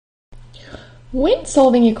When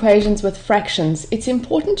solving equations with fractions, it's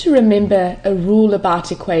important to remember a rule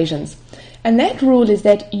about equations. And that rule is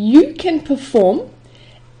that you can perform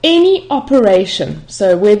any operation,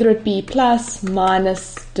 so whether it be plus,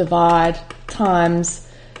 minus, divide, times,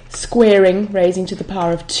 squaring, raising to the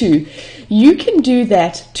power of 2, you can do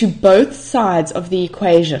that to both sides of the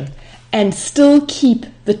equation and still keep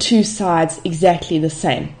the two sides exactly the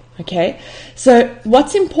same. Okay, so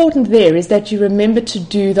what's important there is that you remember to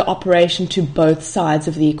do the operation to both sides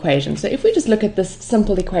of the equation. So if we just look at this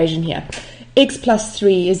simple equation here, x plus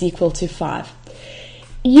 3 is equal to 5.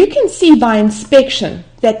 You can see by inspection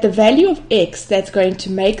that the value of x that's going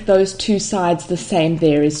to make those two sides the same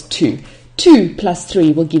there is 2. 2 plus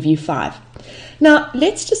 3 will give you 5. Now,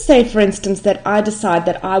 let's just say, for instance, that I decide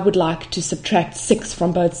that I would like to subtract 6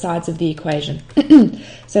 from both sides of the equation.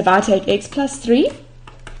 So if I take x plus 3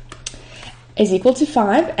 is equal to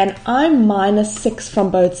 5 and I minus 6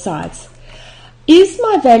 from both sides, is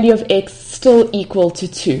my value of x still equal to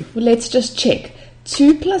 2? Well, let's just check.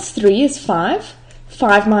 2 plus 3 is 5.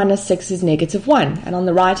 5 minus 6 is negative 1. And on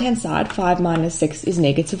the right-hand side, 5 minus 6 is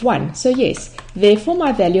negative 1. So yes, therefore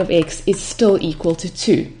my value of x is still equal to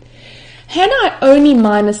 2. Had I only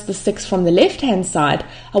minus the 6 from the left-hand side,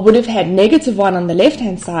 I would have had negative 1 on the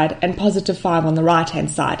left-hand side and positive 5 on the right-hand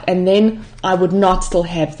side. And then I would not still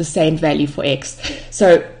have the same value for x.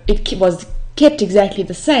 So it was kept exactly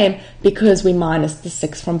the same because we minused the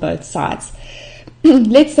 6 from both sides.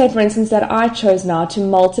 Let's say, for instance, that I chose now to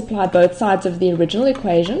multiply both sides of the original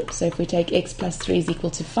equation. So if we take x plus 3 is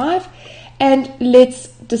equal to 5, and let's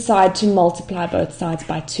decide to multiply both sides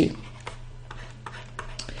by 2.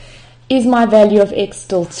 Is my value of x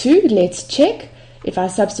still 2? Let's check. If I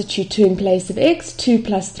substitute 2 in place of x, 2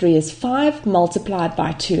 plus 3 is 5, multiplied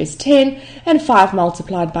by 2 is 10, and 5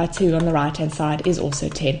 multiplied by 2 on the right-hand side is also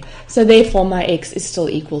 10. So therefore my x is still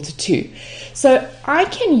equal to 2. So I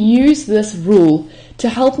can use this rule to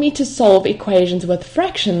help me to solve equations with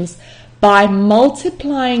fractions by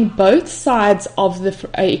multiplying both sides of the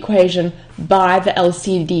equation by the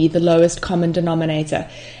LCD, the lowest common denominator.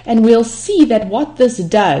 And we'll see that what this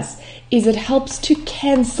does is it helps to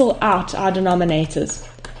cancel out our denominators.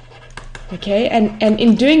 Okay, and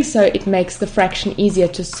in doing so, it makes the fraction easier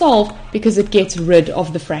to solve because it gets rid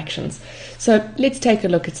of the fractions. So let's take a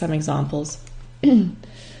look at some examples.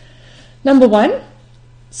 Number 1,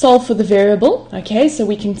 solve for the variable. Okay, so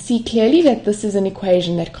we can see clearly that this is an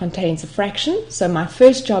equation that contains a fraction. So my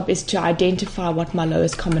first job is to identify what my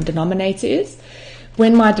lowest common denominator is.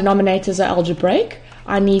 When my denominators are algebraic,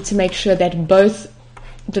 I need to make sure that both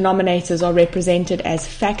denominators are represented as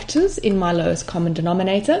factors in my lowest common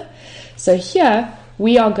denominator. So here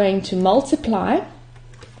we are going to multiply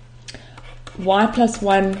y plus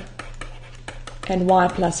 1 and y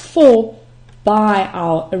plus 4 by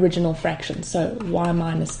our original fraction. So y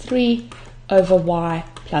minus 3 over y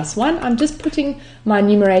plus 1. I'm just putting my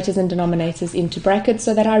numerators and denominators into brackets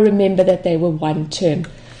so that I remember that they were one term.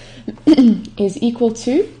 Is equal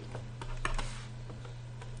to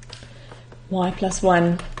y plus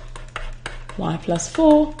 1, y plus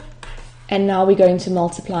 4, and now we're going to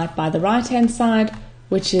multiply it by the right-hand side,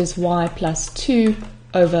 which is y plus 2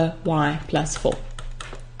 over y plus 4.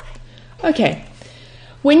 Okay,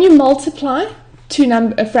 when you multiply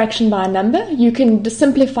a fraction by a number, you can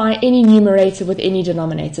simplify any numerator with any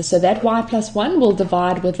denominator. So that y plus 1 will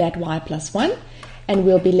divide with that y plus 1, and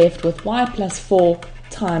we'll be left with y plus 4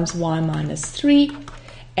 times y minus 3.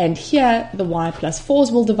 And here the y plus 4's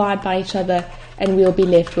will divide by each other, and we'll be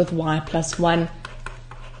left with y plus 1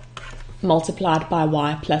 multiplied by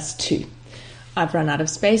y plus 2. I've run out of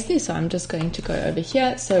space there, so I'm just going to go over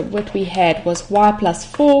here. So what we had was y plus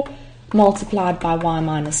 4 multiplied by y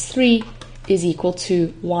minus 3 is equal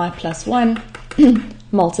to y plus 1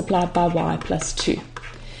 multiplied by y plus 2.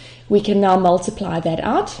 We can now multiply that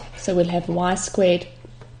out. So we'll have y squared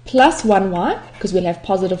plus 1y, because we'll have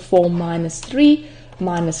positive 4 minus 3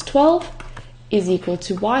 minus 12 is equal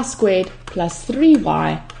to y squared plus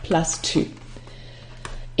 3y plus 2.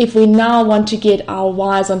 If we now want to get our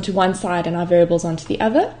y's onto one side and our variables onto the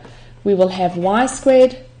other, we will have y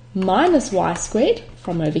squared minus y squared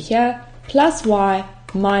from over here plus y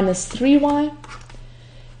minus 3y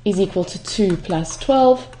is equal to 2 plus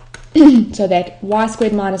 12. So that y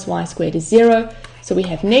squared minus y squared is 0. So we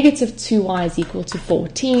have negative 2y is equal to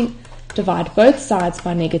 14. Divide both sides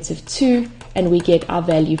by negative 2, and we get our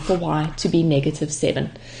value for y to be negative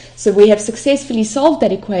 7. So we have successfully solved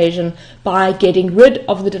that equation by getting rid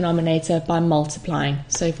of the denominator by multiplying.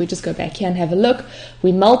 So if we just go back here and have a look,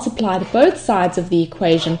 we multiplied both sides of the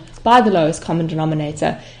equation by the lowest common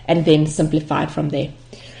denominator and then simplified from there.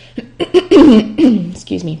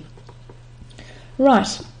 Excuse me.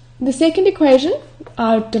 Right, the second equation,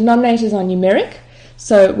 our denominators are numeric,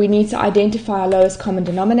 so we need to identify our lowest common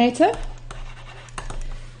denominator.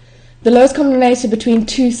 The lowest common denominator between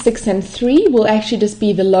 2, 6, and 3 will actually just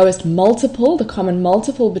be the lowest multiple, the common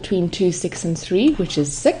multiple between 2, 6, and 3, which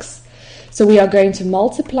is 6. So we are going to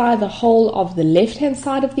multiply the whole of the left-hand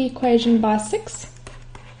side of the equation by 6.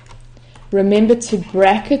 Remember to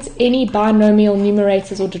bracket any binomial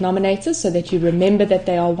numerators or denominators so that you remember that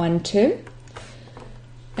they are one term.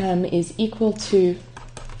 Is equal to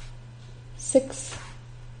 6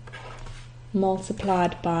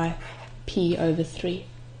 multiplied by p over 3.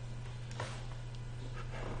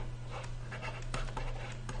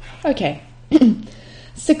 Okay,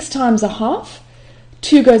 6 times a half.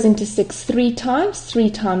 2 goes into 6 3 times. 3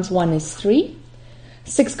 times 1 is 3.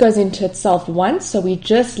 6 goes into itself once, so we're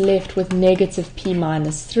just left with negative p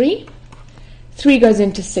minus 3. 3 goes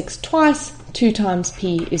into 6 twice. 2 times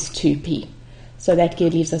p is 2p. So that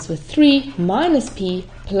leaves us with 3 minus p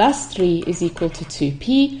plus 3 is equal to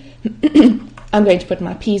 2p. I'm going to put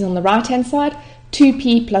my p's on the right-hand side.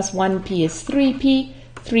 2p plus 1p is 3p.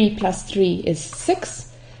 3 plus 3 is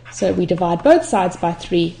 6. So we divide both sides by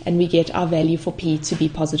 3 and we get our value for p to be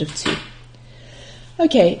positive 2.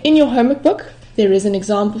 Okay, in your homework book, there is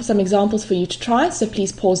some examples for you to try, so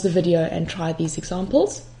please pause the video and try these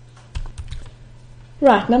examples.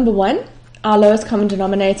 Right, number 1, our lowest common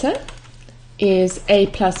denominator is a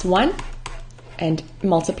plus 1 and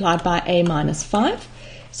multiplied by a minus 5.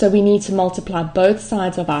 So we need to multiply both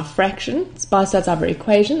sides of our fraction, both sides of our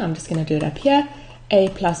equation. I'm just going to do it up here. A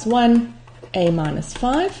plus 1, a minus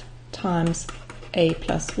 5 times a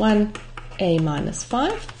plus 1, a minus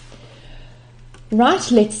 5.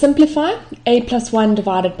 Right, let's simplify. A plus 1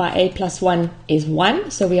 divided by a plus 1 is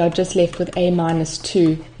 1, so we are just left with a minus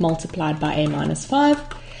 2 multiplied by a minus 5.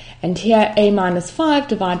 And here a minus 5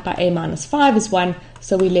 divided by a minus 5 is 1,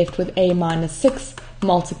 so we're left with a minus 6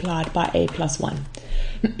 multiplied by a plus 1.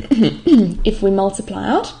 If we multiply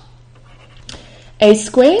out, a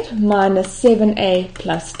squared minus 7a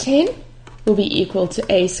plus 10 will be equal to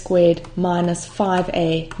a squared minus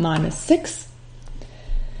 5a minus 6.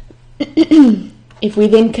 If we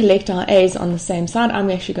then collect our a's on the same side,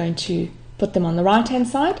 I'm actually going to put them on the right-hand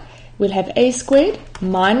side. We'll have a squared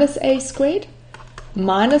minus 5a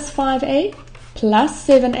plus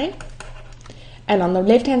 7a. And on the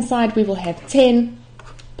left-hand side, we will have 10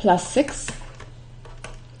 plus 6.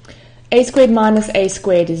 A squared minus a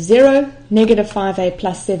squared is 0. Negative 5a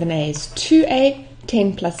plus 7a is 2a.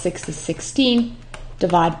 10 plus 6 is 16.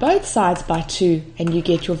 Divide both sides by 2 and you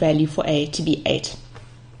get your value for a to be 8.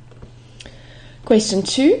 Question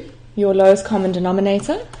 2, your lowest common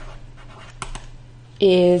denominator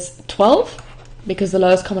is 12, because the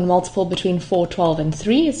lowest common multiple between 4, 12 and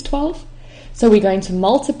 3 is 12. So we're going to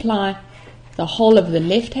multiply the whole of the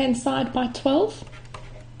left-hand side by 12,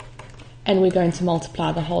 and we're going to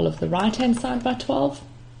multiply the whole of the right-hand side by 12.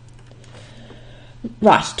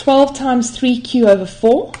 Right, 12 times 3q over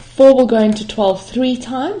 4. 4 will go into 12 3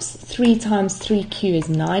 times. 3 times 3q is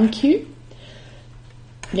 9q.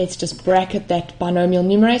 Let's just bracket that binomial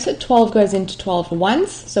numerator. 12 goes into 12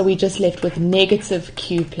 once, so we're just left with negative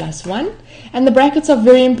q plus 1. And the brackets are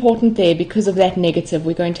very important there because of that negative.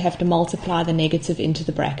 We're going to have to multiply the negative into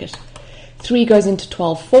the bracket. 3 goes into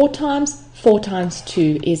 12 4 times. 4 times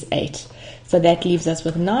 2 is 8. So that leaves us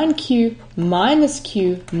with 9q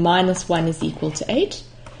minus 1 is equal to 8.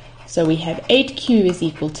 So we have 8q is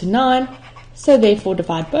equal to 9. So therefore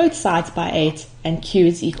divide both sides by 8 and q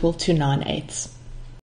is equal to 9/8.